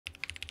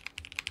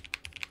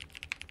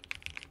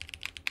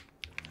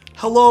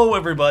Hello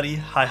everybody,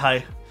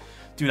 hi.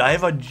 Dude, I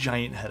have a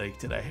giant headache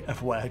today,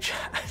 FYI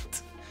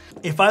chat.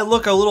 If I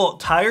look a little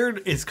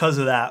tired, it's because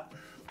of that.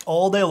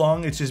 All day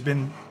long, it's just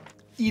been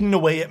eating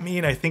away at me,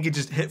 and I think it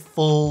just hit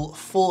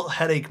full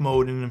headache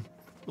mode in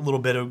a little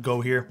bit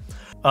ago here.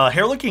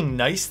 Hair looking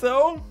nice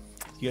though.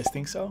 You guys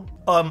think so?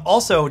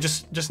 Also,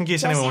 just in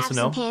case anyone wants to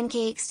know.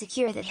 Pancakes to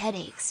cure the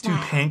headaches. Dude,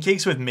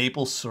 pancakes with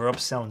maple syrup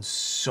sounds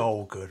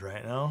so good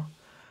right now.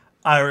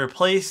 I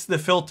replaced the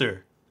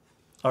filter.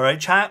 All right,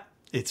 chat,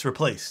 it's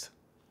replaced.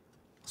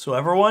 So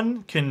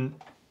everyone can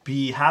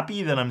be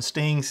happy that I'm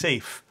staying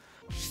safe.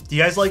 Do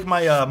you guys like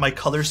my my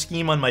color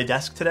scheme on my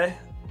desk today?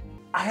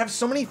 I have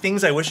so many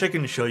things I wish I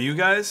can show you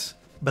guys,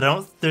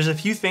 but there's a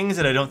few things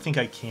that I don't think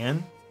I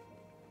can.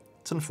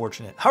 It's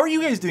unfortunate. How are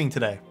you guys doing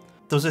today?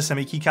 Those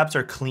assembly keycaps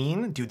are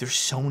clean. Dude, they're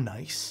so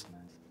nice.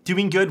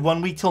 Doing good,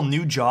 1 week till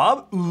new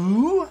job.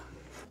 Ooh.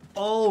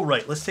 All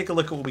right, let's take a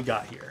look at what we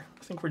got here.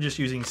 I think we're just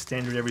using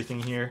standard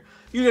everything here.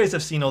 You guys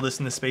have seen all this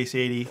in the Space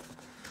 80.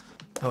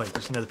 Oh wait,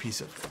 there's another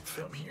piece of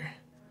film here.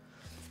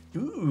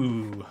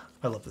 Ooh,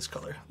 I love this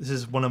color. This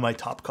is one of my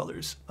top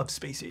colors of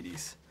Space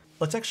 80s.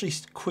 Let's actually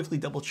quickly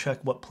double check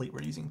what plate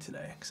we're using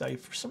today, because I,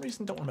 for some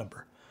reason, don't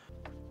remember.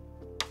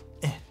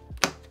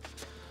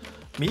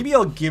 Maybe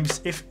I'll give,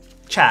 if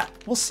chat,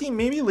 we'll see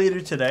maybe later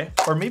today,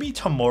 or maybe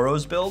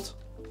tomorrow's build.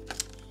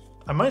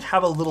 I might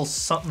have a little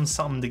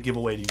something to give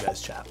away to you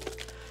guys, chat.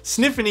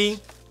 Sniffany.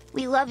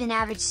 We love an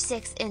average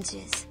 6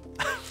 inches.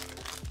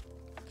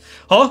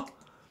 Huh?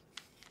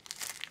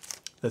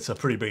 That's a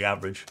pretty big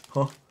average,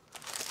 huh?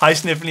 Hi,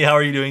 Sniffany, how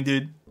are you doing,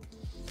 dude?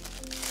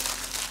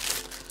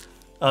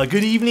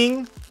 Good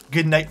evening,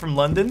 good night from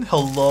London.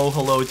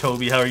 Hello,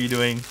 Toby, how are you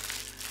doing?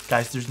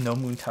 Guys, there's no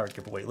Moon Tower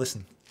giveaway.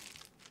 Listen,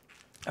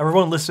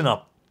 everyone listen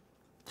up.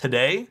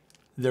 Today,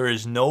 there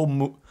is no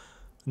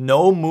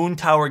Moon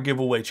Tower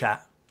giveaway,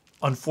 chat.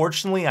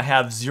 Unfortunately, I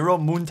have 0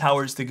 Moon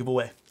Towers to give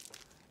away.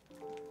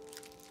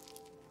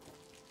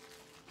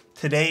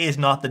 Today is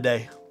not the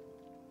day.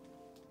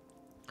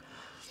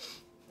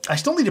 I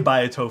still need to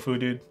buy a tofu,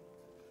 dude.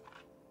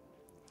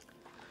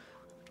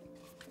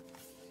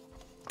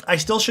 I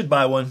still should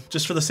buy one,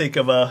 just for the sake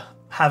of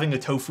having a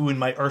tofu in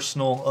my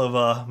arsenal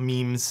of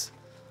memes.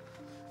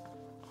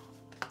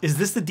 Is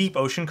this the deep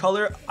ocean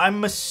color?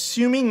 I'm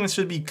assuming this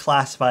would be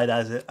classified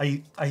as it. I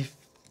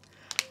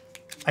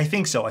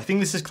think so. I think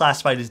this is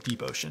classified as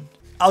deep ocean.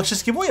 I'll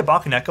just give away a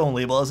Bakaneko and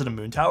label it as a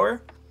Moon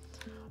Tower.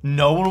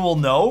 No one will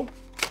know.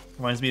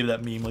 Reminds me of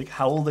that meme, like,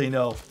 how will they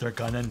know? They're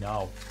gonna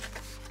know.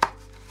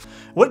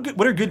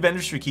 What are good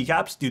vendors for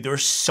keycaps? Dude, there are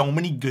so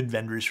many good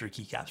vendors for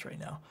keycaps right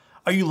now.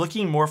 Are you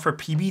looking more for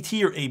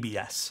PBT or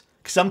ABS?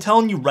 Because I'm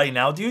telling you right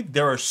now, dude,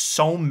 there are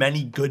so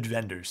many good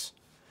vendors.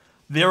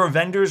 There are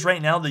vendors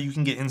right now that you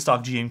can get in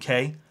stock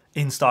GMK,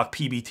 in stock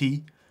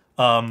PBT.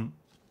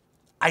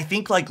 I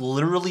think like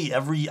literally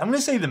every, I'm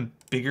gonna say the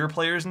bigger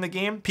players in the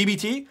game.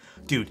 PBT,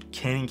 dude,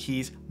 Canon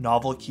Keys,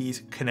 Novel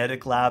Keys,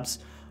 Kinetic Labs.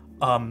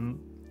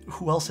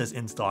 Who else has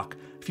in stock?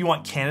 If you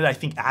want Canada, I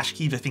think Ash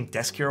Keys, I think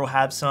Desk Hero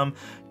have some.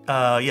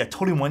 Yeah,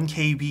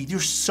 21KB.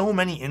 There's so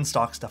many in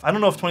stock stuff. I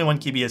don't know if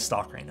 21KB is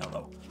stock right now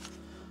though.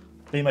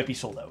 They might be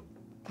sold out.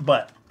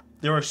 But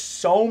there are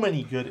so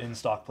many good in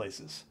stock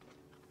places.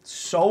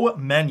 So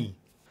many.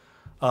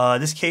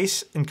 This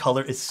case in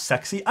color is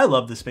sexy. I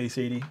love the Space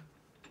 80.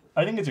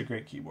 I think it's a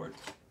great keyboard.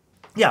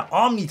 Yeah,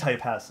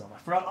 OmniType has some. I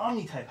forgot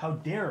OmniType. How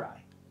dare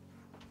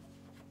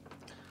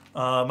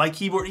I? My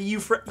keyboard EU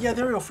for, yeah,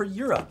 there we go, for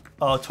Europe.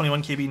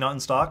 21KB not in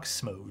stock.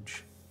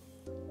 Smoge.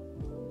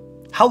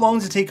 How long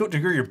does it take out to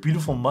grow your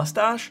beautiful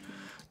mustache?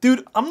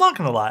 Dude, I'm not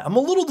gonna lie. I'm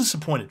a little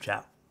disappointed,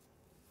 chat.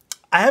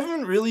 I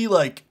haven't really,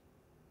 like,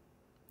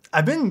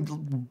 I've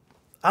been,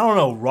 I don't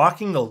know,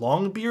 rocking the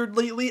long beard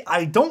lately.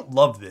 I don't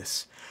love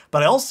this,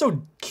 but I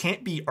also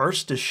can't be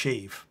arsed to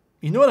shave.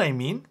 You know what I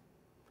mean?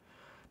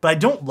 But I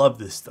don't love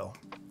this, though.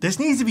 This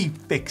needs to be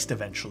fixed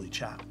eventually,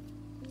 chat.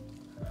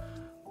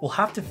 We'll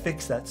have to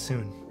fix that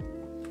soon.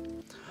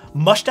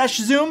 Mustache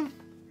zoom?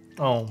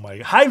 Oh my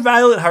god. Hi,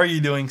 Violet. How are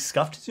you doing?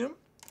 Scuffed zoom?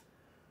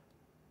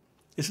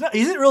 It's not,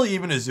 isn't really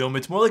even a zoom.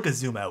 It's more like a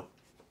zoom out.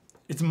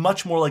 It's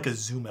much more like a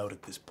zoom out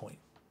at this point.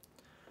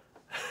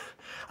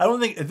 I don't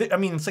think, I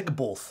mean, it's like a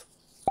both.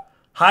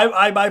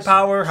 Hi, iBuy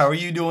Power. How are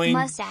you doing?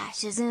 Mustache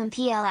zoom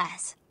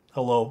PLS.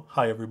 Hello.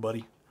 Hi,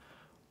 everybody.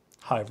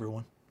 Hi,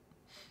 everyone.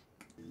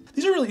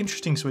 These are really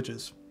interesting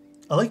switches.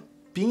 I like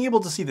being able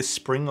to see the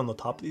spring on the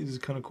top of these is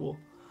kind of cool.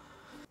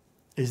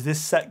 Is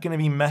this set going to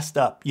be messed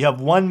up? You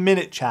have 1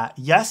 minute, chat.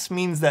 Yes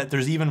means that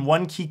there's even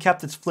one keycap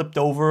that's flipped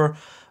over,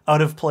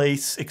 out of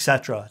place,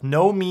 etc.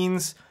 No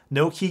means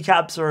no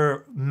keycaps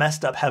are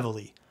messed up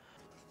heavily.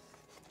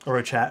 All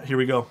right, chat, here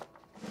we go.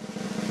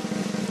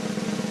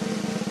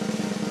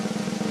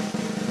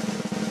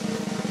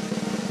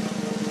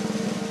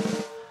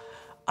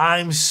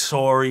 I'm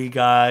sorry,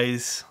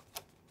 guys.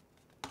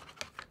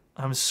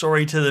 I'm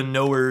sorry to the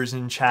knowers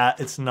in chat.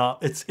 It's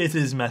not, it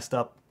is messed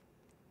up.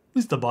 At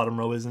least the bottom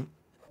row isn't.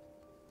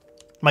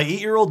 My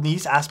 8-year-old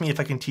niece asked me if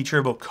I can teach her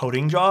about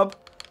coding job.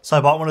 So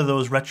I bought one of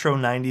those retro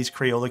 90s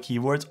Crayola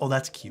keyboards. Oh,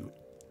 that's cute.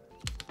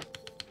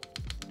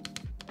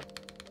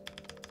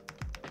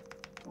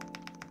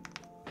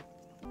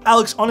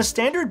 Alex, on a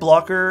standard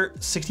blocker,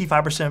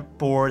 65%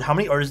 board, how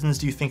many artisans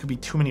do you think would be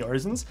too many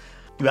artisans?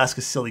 You ask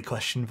a silly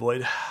question,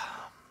 Void.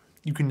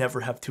 You can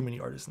never have too many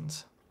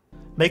artisans.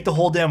 Make the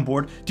whole damn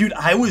board. Dude,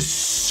 I was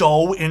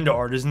so into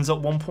artisans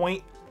at one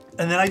point,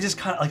 and then I just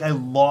kind of, like, I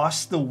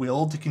lost the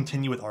will to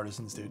continue with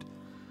artisans, dude.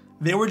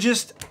 They were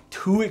just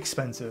too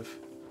expensive.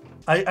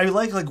 I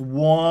like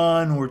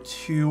 1 or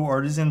 2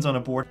 artisans on a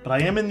board, but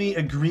I am in the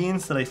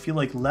agreement that I feel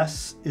like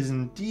less is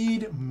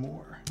indeed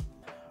more.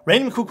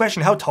 Random cool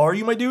question, how tall are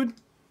you, my dude?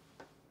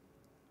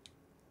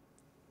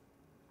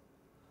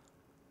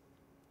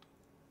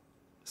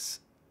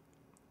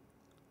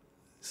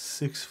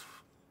 Six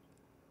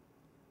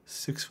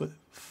foot,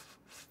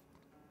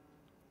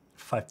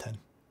 5'10".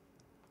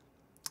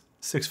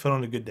 6 foot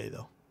on a good day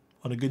though.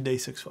 On a good day,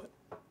 6 foot.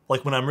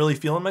 Like when I'm really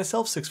feeling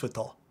myself, 6 foot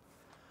tall.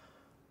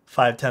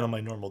 5'10" on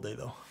my normal day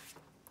though.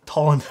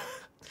 Tall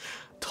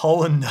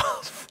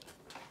enough.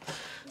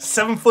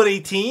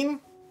 7'18".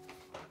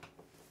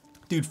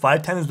 Dude,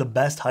 5'10" is the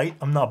best height.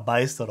 I'm not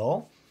biased at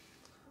all.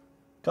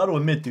 Gotta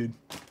admit, dude,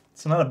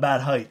 it's not a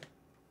bad height.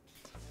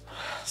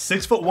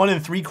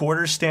 6'1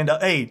 3/4" stand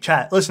up. Hey,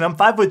 chat, listen, I'm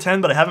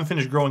 5'10", but I haven't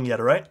finished growing yet,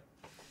 all right?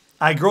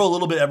 I grow a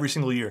little bit every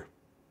single year.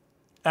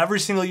 Every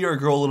single year I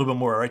grow a little bit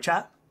more, all right,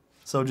 chat?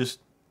 So just,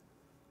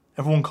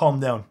 everyone calm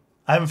down.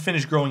 I haven't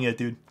finished growing yet,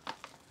 dude.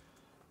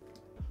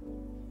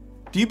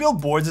 Do you build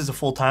boards as a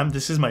full-time?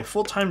 This is my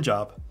full-time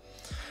job.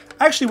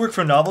 I actually work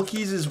for Novel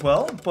Keys as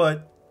well,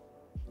 but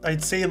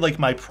I'd say like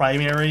my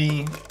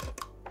primary,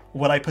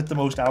 what I put the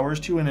most hours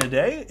to in a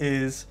day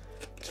is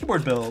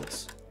keyboard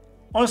builds.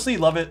 Honestly,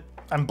 love it.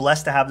 I'm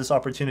blessed to have this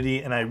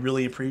opportunity, and I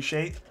really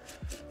appreciate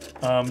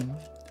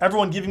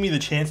everyone giving me the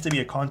chance to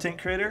be a content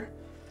creator,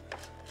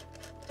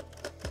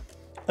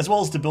 as well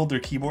as to build their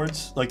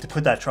keyboards, like to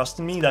put that trust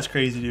in me. That's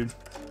crazy, dude.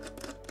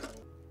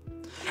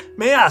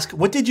 May I ask,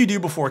 what did you do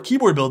before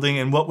keyboard building,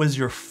 and what was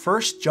your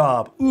first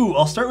job? Ooh,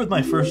 I'll start with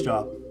my first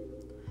job.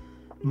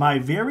 My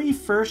very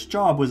first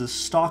job was a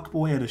stock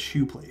boy at a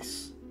shoe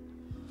place.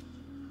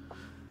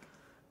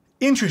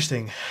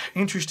 Interesting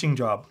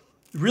job.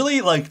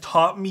 Really like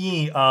taught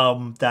me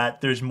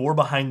that there's more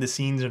behind the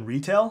scenes in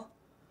retail.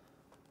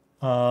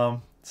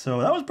 So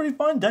that was pretty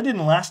fun. That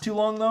didn't last too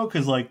long though,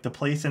 because like the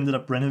place ended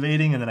up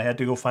renovating and then I had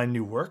to go find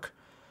new work.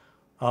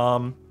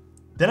 Then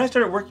I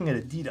started working at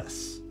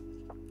Adidas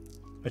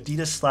 /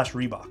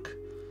 Reebok.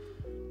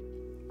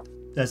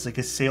 As like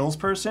a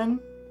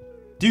salesperson.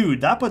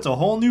 Dude, that puts a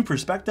whole new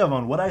perspective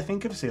on what I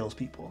think of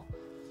salespeople.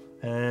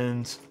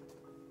 And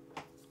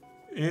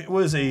it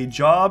was a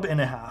job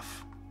and a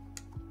half.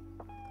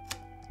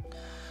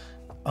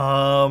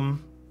 After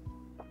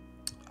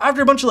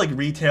a bunch of like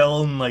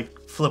retail and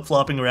like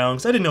flip-flopping around,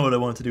 because I didn't know what I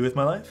wanted to do with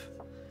my life,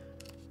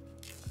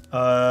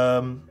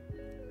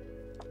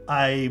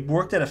 I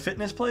worked at a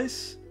fitness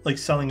place, like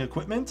selling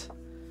equipment,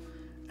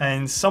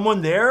 and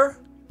someone there,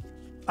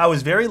 I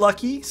was very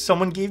lucky,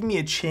 someone gave me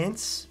a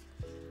chance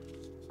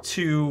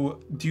to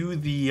do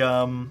the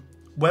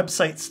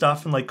website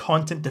stuff and like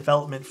content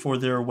development for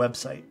their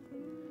website.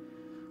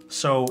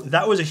 So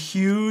that was a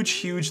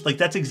huge, like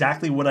that's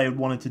exactly what I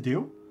wanted to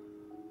do.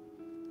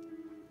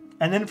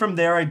 And then from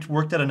there, I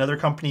worked at another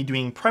company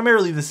doing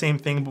primarily the same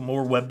thing, but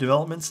more web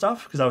development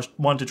stuff, because I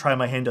wanted to try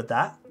my hand at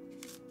that.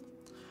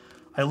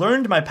 I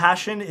learned my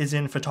passion is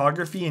in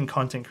photography and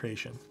content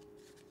creation.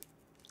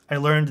 I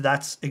learned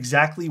that's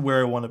exactly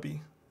where I want to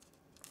be.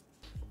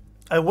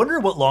 I wonder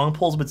what long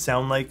poles would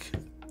sound like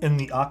in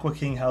the Aqua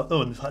King house.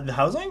 Oh, in the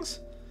housings?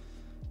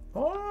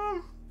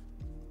 What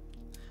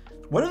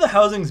are the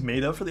housings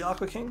made of for the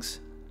Aqua Kings?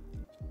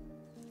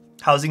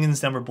 Housing and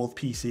stem are both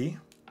PC.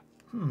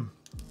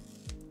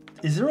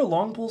 Is there a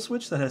long pole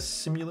switch that has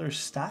similar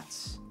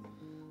stats?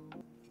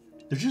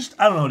 They're just,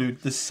 I don't know,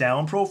 dude. The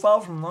sound profile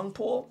from long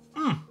pole.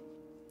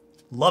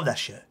 Love that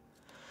shit.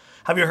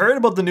 Have you heard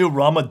about the new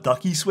Rama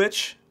Ducky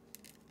switch?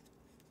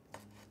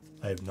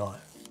 I have not.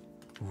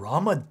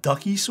 Rama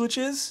Ducky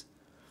switches?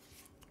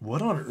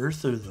 What on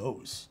earth are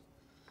those?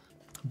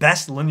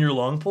 Best linear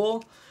long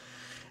pole?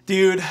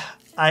 Dude,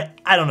 I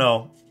don't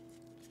know.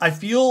 I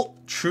feel,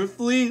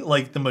 truthfully,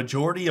 like the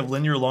majority of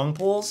linear long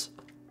poles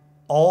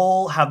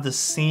all have the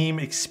same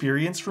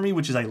experience for me,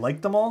 which is I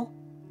like them all.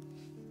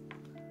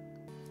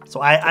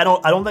 So I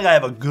don't think I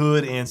have a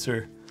good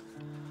answer.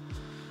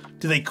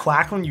 Do they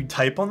quack when you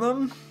type on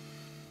them?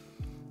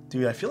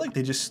 Dude, I feel like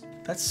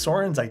that's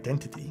Soren's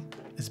identity,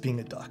 is being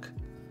a duck.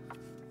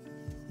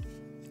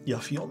 You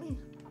feel me?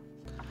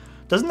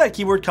 Doesn't that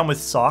keyboard come with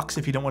socks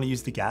if you don't want to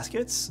use the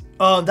gaskets?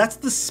 That's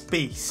the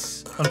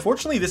space.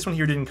 Unfortunately, this one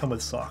here didn't come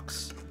with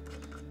socks.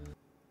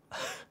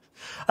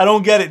 I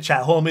don't get it,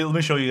 chat. Hold on, let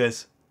me show you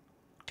guys.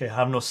 Okay, I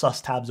have no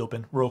sus tabs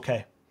open. We're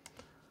okay.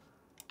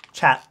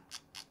 Chat,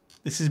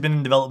 this has been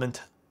in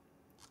development.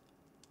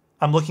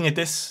 I'm looking at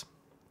this.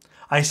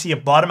 I see a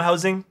bottom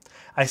housing.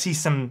 I see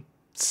some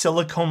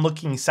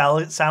silicone-looking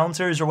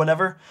silencers or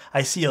whatever.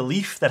 I see a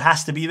leaf that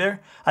has to be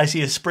there. I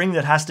see a spring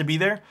that has to be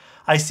there.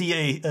 I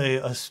see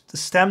a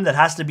stem that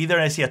has to be there,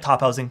 and I see a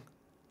top housing.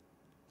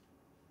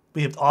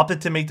 We have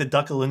opted to make the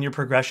duck a linear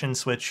progression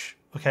switch,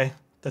 okay?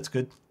 That's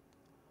good.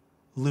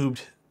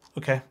 Lubed.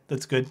 Okay,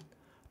 that's good.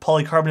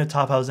 Polycarbonate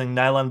top housing,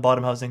 nylon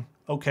bottom housing.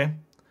 Okay.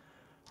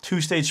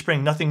 2-stage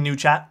spring, nothing new,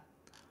 chat.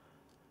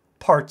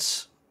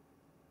 Parts.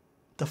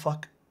 The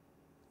fuck?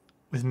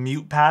 With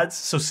mute pads,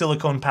 so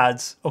silicone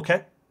pads.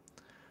 Okay.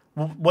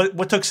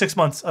 What took 6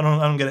 months? I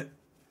don't get it.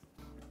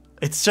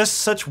 It's just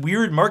such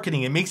weird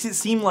marketing. It makes it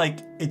seem like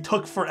it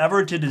took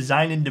forever to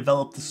design and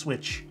develop the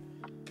Switch.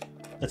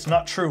 That's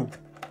not true.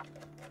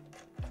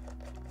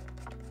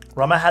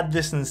 Rama had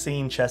this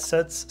insane chess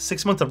sets.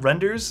 6 months of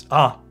renders?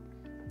 Ah,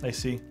 I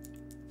see.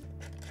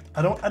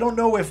 I don't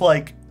know if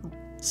like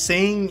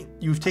saying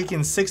you've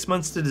taken 6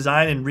 months to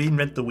design and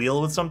reinvent the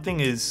wheel with something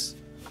is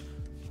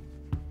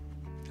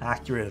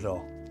accurate at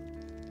all.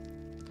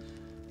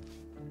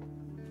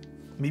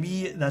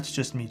 Maybe that's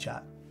just me,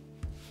 chat.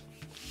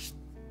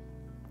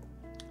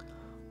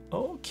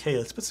 Okay,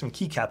 let's put some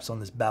keycaps on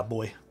this bad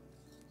boy.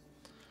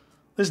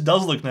 This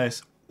does look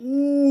nice.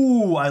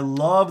 Ooh, I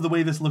love the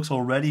way this looks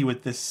already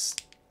with this.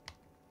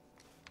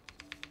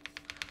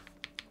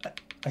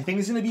 I think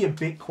it's going to be a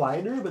bit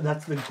quieter, but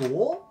that's the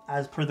goal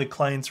as per the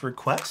client's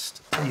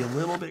request. Be a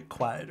little bit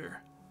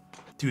quieter.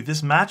 Dude,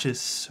 this match is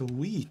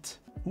sweet.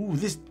 Ooh,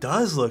 this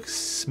does look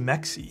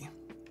smexy.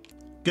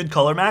 Good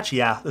color match?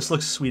 Yeah, this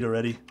looks sweet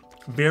already.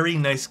 Very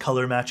nice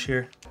color match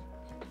here.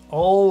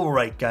 All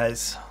right,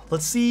 guys.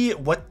 Let's see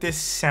what this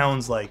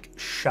sounds like,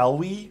 shall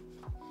we?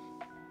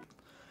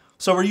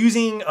 So we're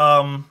using,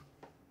 God,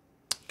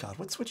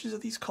 what switches are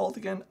these called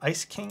again?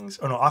 Ice Kings?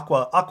 Oh no,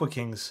 Aqua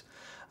Kings.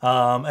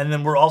 And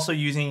then we're also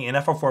using an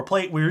FR4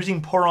 plate. We're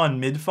using pour-on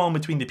mid-foam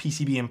between the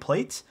PCB and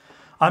plate.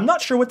 I'm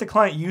not sure what the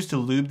client used to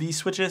lube these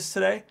switches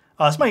today.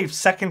 It's my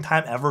second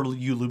time ever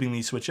lubing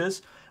these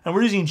switches. And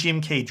we're using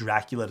GMK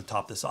Dracula to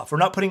top this off. We're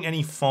not putting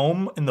any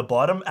foam in the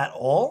bottom at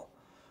all.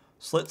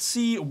 So let's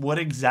see what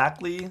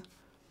exactly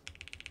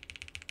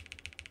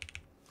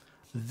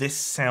this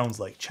sounds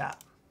like,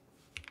 chat.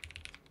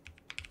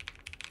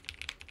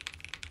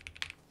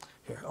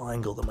 Here, I'll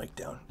angle the mic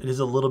down. It is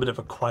a little bit of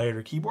a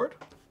quieter keyboard.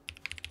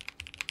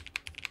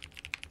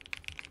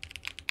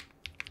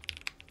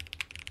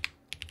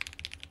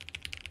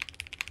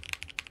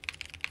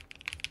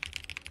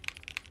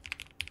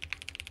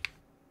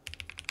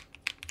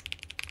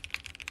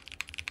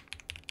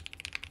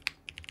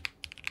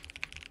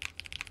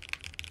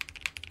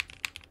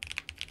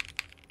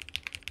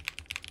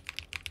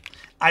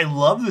 I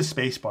love the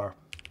spacebar.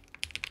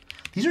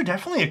 These are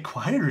definitely a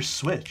quieter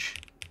switch.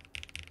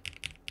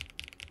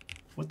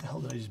 What the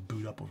hell did I just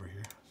boot up over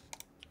here?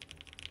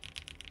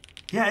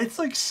 Yeah, it's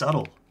like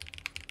subtle.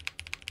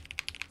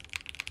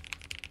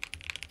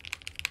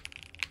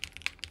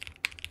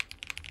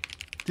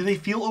 Do they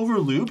feel over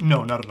lubed?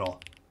 No, not at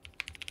all.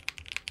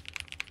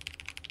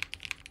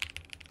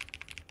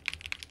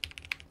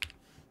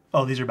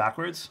 Oh, these are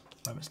backwards?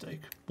 My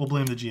mistake. We'll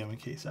blame the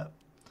GMK set.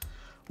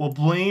 We'll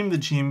blame the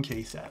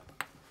GMK set.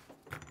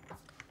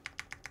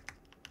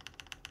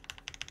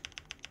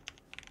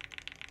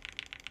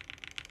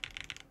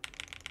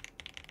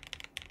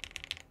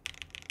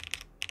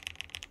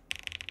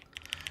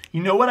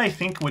 You know what I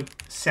think would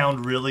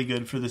sound really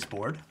good for this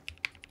board?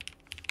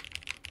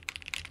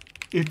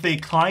 If the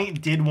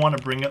client did want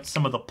to bring up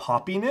some of the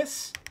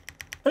poppiness.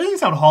 That doesn't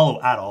sound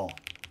hollow at all.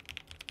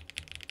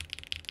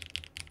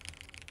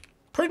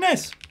 Pretty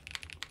nice.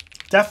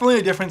 Definitely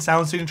a different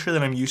sound signature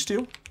than I'm used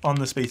to on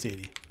the Space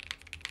 80.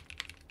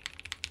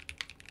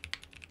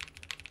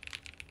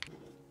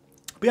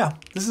 But yeah,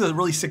 this is a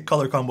really sick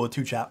color combo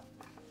too, chat.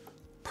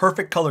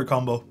 Perfect color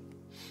combo.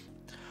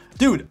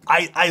 Dude,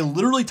 I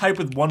literally type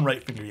with one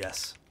right finger,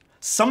 yes.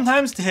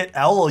 Sometimes to hit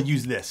L, I'll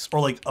use this. Or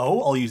like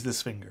O, I'll use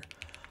this finger.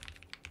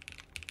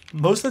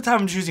 Most of the time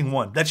I'm choosing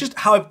one. That's just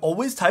how I've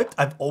always typed.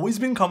 I've always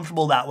been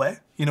comfortable that way.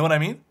 You know what I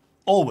mean?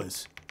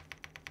 Always.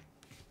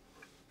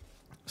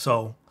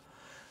 So,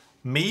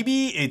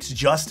 maybe it's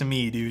just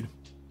me, dude.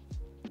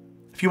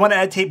 If you want to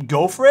add tape,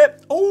 go for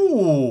it.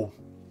 Oh!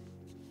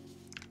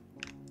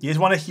 You guys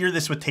want to hear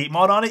this with tape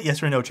mod on it?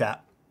 Yes or no,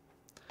 chat?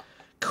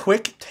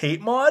 Quick tape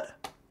mod?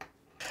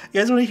 You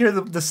guys want to hear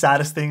the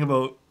saddest thing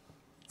about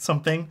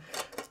something?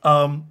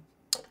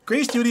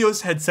 Gray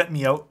Studios had sent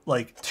me out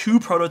like 2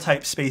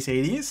 prototype Space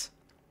 80s,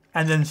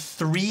 and then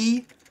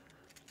 3.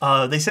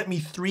 They sent me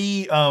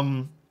 3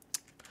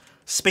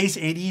 Space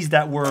 80s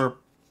that were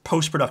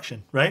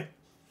post-production, right?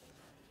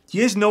 Do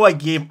you guys know I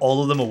gave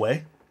all of them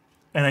away,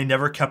 and I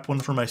never kept one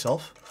for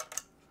myself?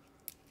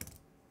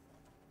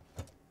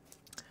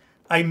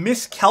 I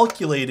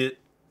miscalculated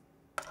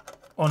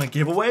on a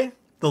giveaway.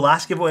 The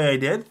last giveaway I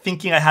did,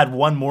 thinking I had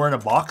one more in a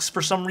box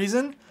for some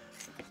reason.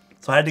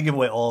 So I had to give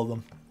away all of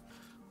them.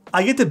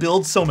 I get to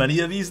build so many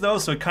of these though,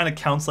 so it kind of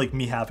counts like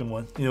me having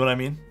one. You know what I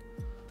mean?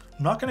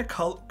 I'm not going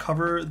to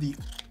cover the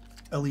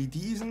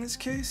LEDs in this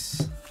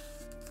case.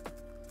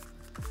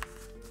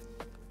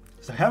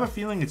 So I have a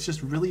feeling it's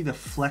just really the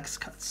flex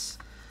cuts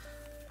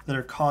that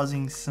are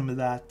causing some of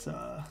that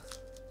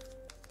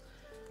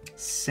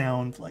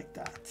sound like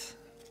that.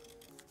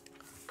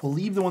 We'll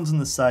leave the ones on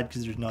the side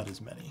because there's not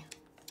as many.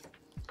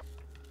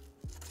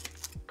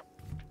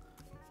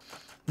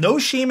 No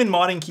shame in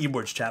modding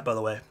keyboards, chat, by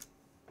the way.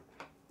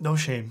 No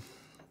shame.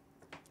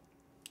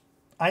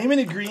 I am in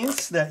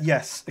agreement that,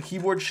 yes, a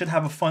keyboard should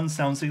have a fun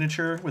sound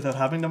signature without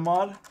having to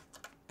mod.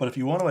 But if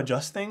you want to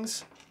adjust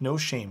things, no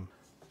shame.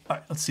 All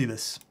right, let's see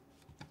this.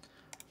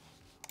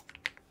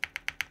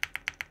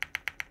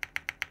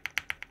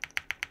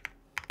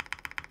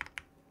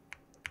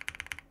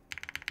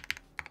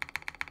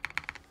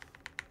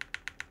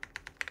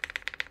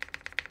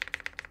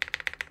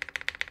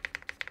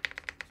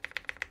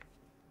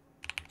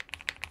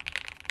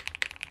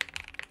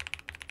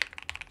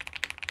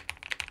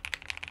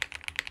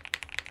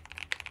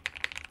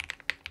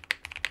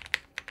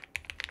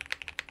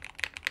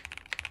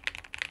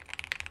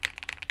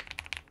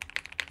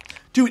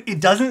 Dude, it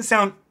doesn't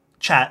sound,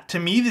 chat, to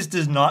me this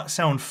does not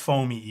sound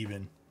foamy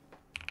even.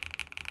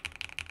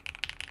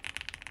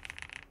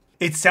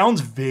 It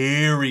sounds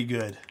very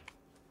good.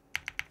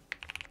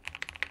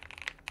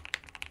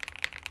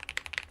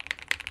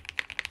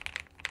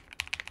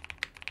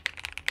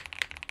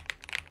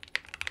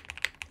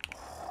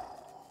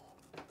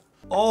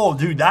 Oh,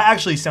 dude, that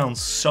actually sounds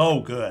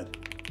so good.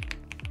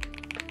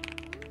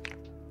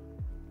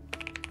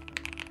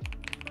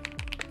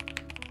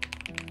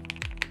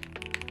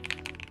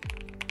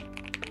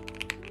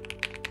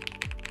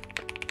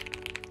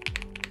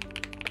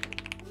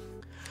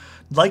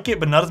 Like it,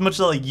 but not as much as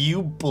like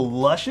you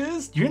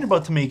blushes. You're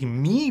about to make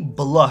me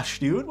blush,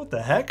 dude. What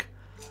the heck?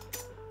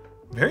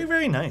 Very,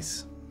 very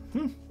nice.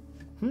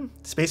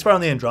 Spacebar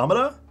on the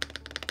Andromeda?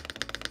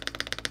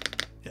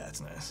 Yeah,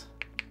 it's nice.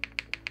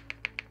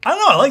 I don't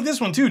know, I like this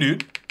one too,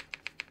 dude.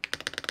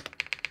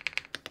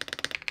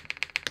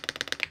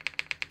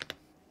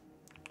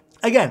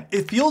 Again,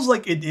 it feels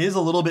like it is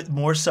a little bit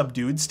more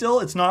subdued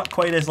still. It's not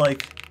quite as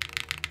like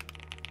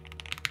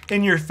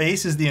in your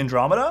face as the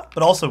Andromeda,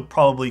 but also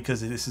probably because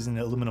this is an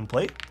aluminum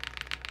plate.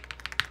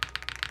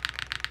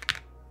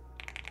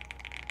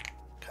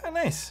 Kind of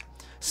nice.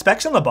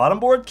 Specs on the bottom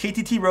board: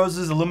 KTT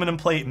Roses, aluminum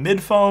plate,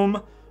 mid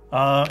foam,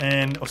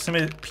 and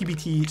Osime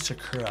PBT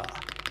Sakura.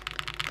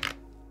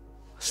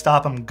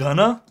 Stop, I'm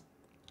gonna.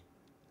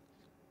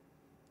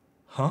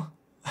 Huh?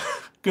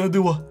 Gonna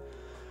do what?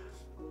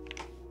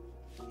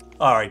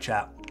 All right,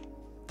 chat.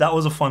 That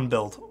was a fun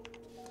build.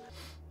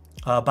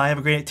 Bye, have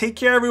a great night. Take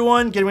care,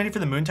 everyone. Getting ready for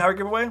the Moon Tower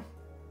giveaway?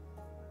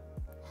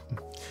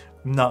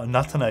 No,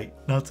 not tonight.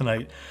 Not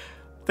tonight.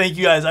 Thank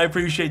you guys. I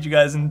appreciate you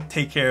guys and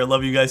take care.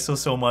 Love you guys so,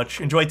 so much.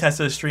 Enjoy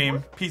Tessa's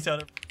stream. Peace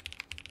out.